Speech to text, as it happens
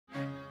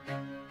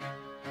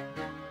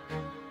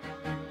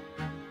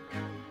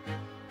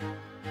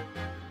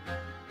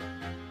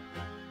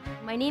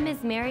My name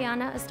is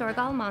Mariana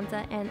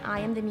Astorga-Almanza and I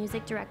am the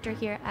music director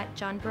here at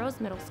John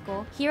Burroughs Middle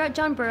School. Here at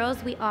John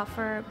Burroughs we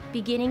offer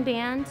beginning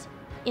band,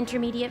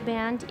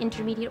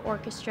 intermediate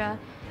orchestra,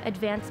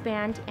 advanced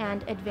band,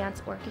 and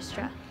advanced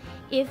orchestra.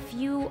 If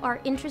you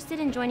are interested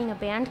in joining a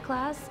band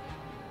class,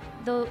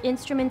 the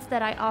instruments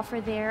that I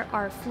offer there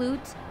are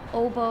flute,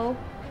 oboe,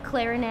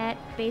 clarinet,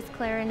 bass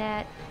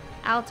clarinet,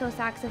 alto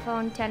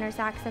saxophone, tenor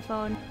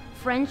saxophone,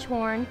 French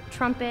horn,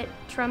 trumpet,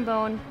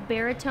 trombone,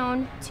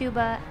 baritone,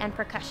 tuba, and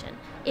percussion.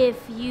 If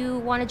you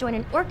want to join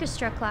an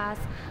orchestra class,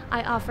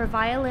 I offer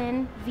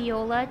violin,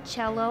 viola,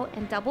 cello,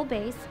 and double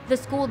bass. The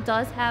school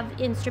does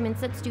have instruments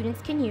that students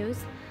can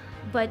use,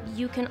 but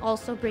you can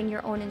also bring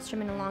your own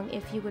instrument along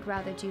if you would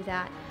rather do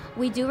that.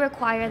 We do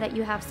require that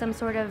you have some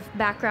sort of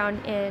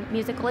background in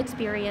musical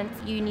experience.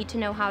 You need to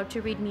know how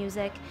to read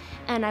music,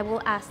 and I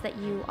will ask that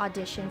you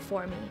audition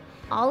for me.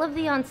 All of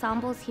the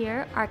ensembles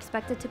here are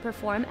expected to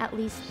perform at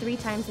least 3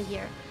 times a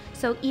year.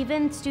 So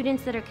even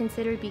students that are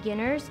considered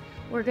beginners,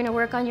 we're going to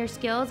work on your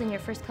skills, and your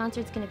first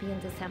concert's going to be in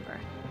December.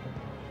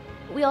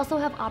 We also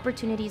have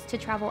opportunities to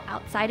travel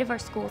outside of our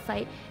school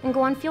site and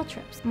go on field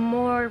trips.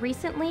 More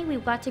recently, we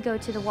got to go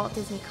to the Walt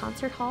Disney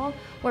Concert Hall,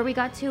 where we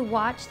got to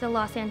watch the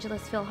Los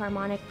Angeles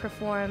Philharmonic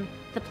perform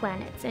The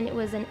Planets, and it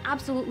was an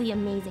absolutely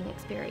amazing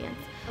experience.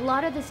 A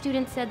lot of the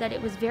students said that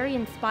it was very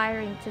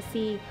inspiring to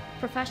see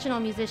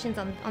professional musicians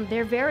on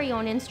their very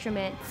own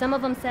instrument. Some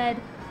of them said,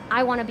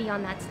 I want to be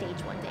on that stage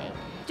one day.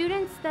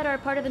 Students that are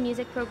part of the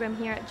music program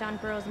here at John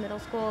Burroughs Middle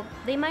School,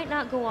 they might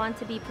not go on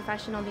to be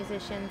professional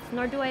musicians,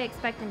 nor do I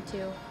expect them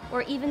to,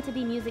 or even to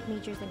be music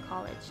majors in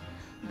college.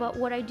 But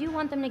what I do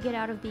want them to get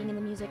out of being in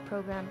the music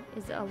program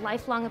is a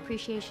lifelong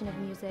appreciation of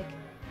music,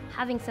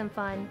 having some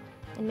fun,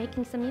 and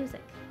making some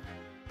music.